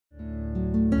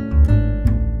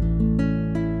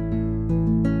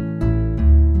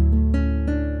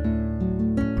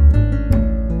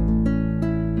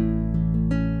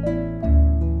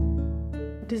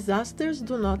Disasters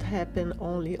do not happen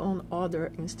only on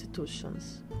other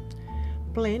institutions.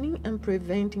 Planning and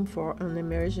preventing for an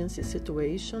emergency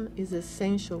situation is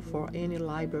essential for any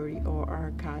library or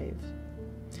archive.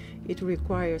 It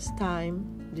requires time,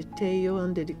 detail,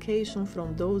 and dedication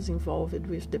from those involved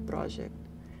with the project.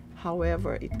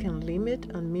 However, it can limit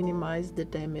and minimize the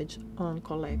damage on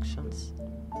collections.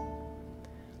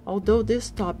 Although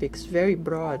this topic is very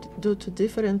broad due to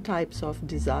different types of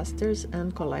disasters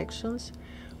and collections,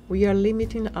 we are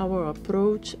limiting our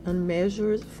approach and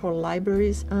measures for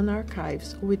libraries and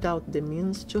archives without the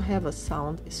means to have a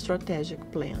sound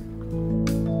strategic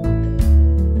plan.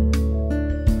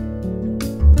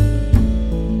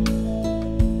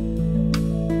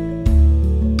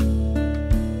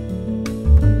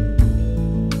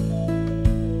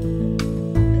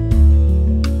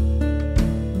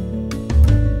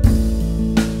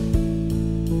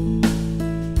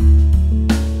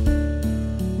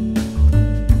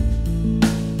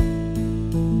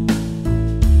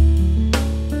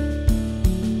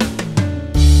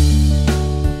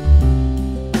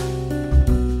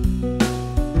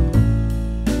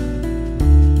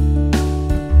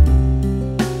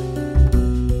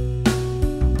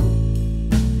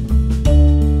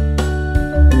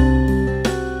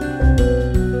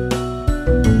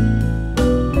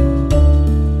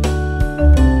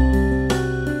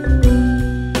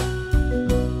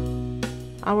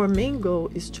 Our main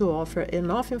goal is to offer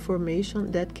enough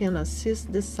information that can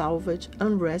assist the salvage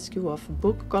and rescue of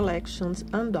book collections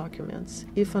and documents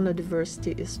if an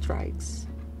adversity strikes.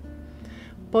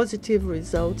 Positive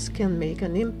results can make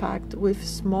an impact with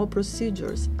small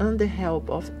procedures and the help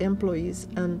of employees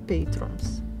and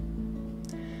patrons.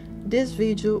 This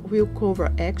video will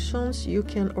cover actions you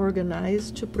can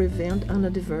organize to prevent an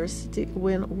adversity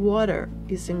when water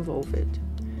is involved.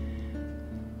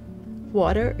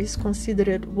 Water is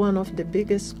considered one of the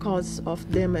biggest causes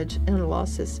of damage and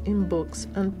losses in books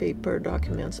and paper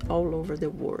documents all over the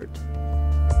world.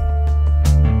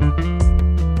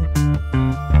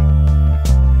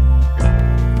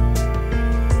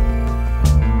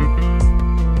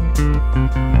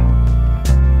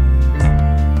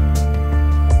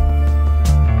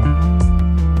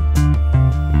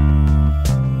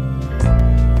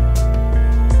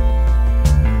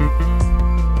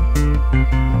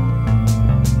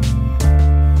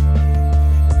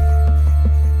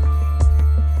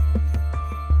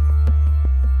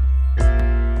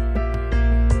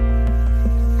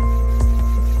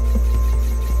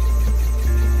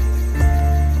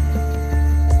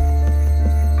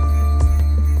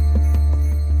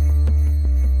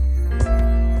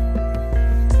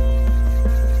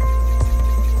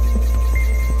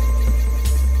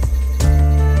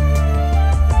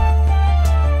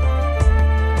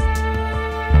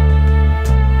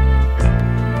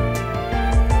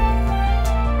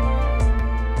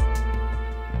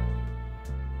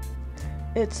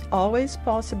 It's always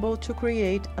possible to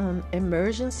create an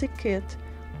emergency kit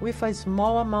with a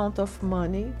small amount of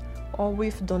money or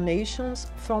with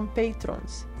donations from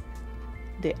patrons.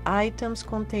 The items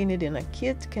contained in a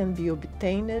kit can be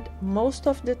obtained most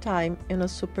of the time in a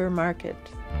supermarket.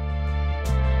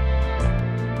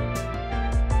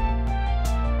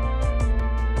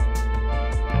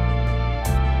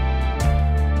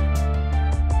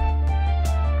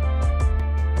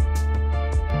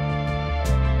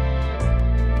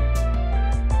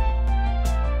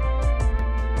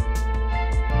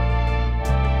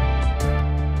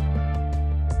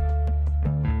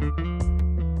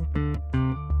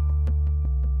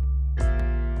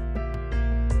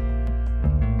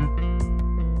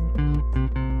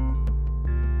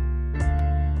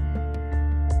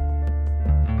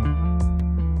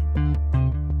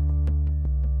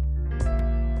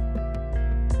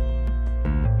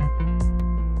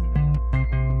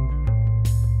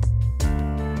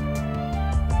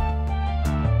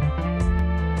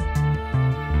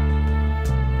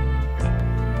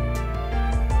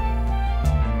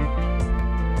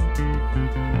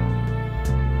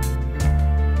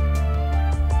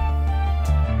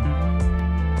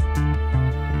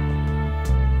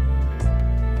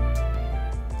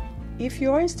 If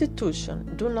your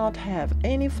institution do not have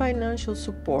any financial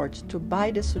support to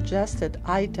buy the suggested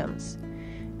items,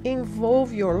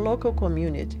 involve your local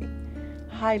community,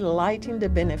 highlighting the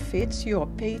benefits your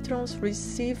patrons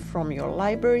receive from your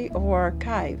library or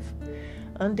archive,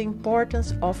 and the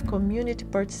importance of community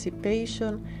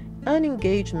participation and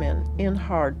engagement in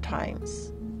hard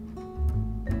times.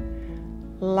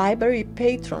 Library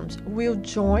patrons will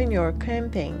join your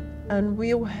campaign and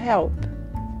will help.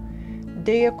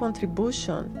 Their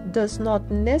contribution does not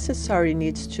necessarily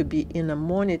need to be in a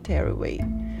monetary way,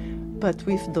 but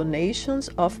with donations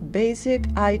of basic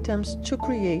items to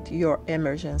create your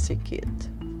emergency kit.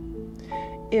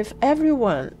 If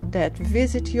everyone that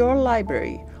visits your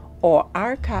library or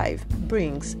archive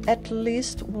brings at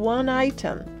least one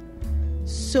item,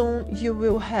 soon you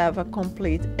will have a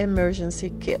complete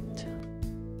emergency kit.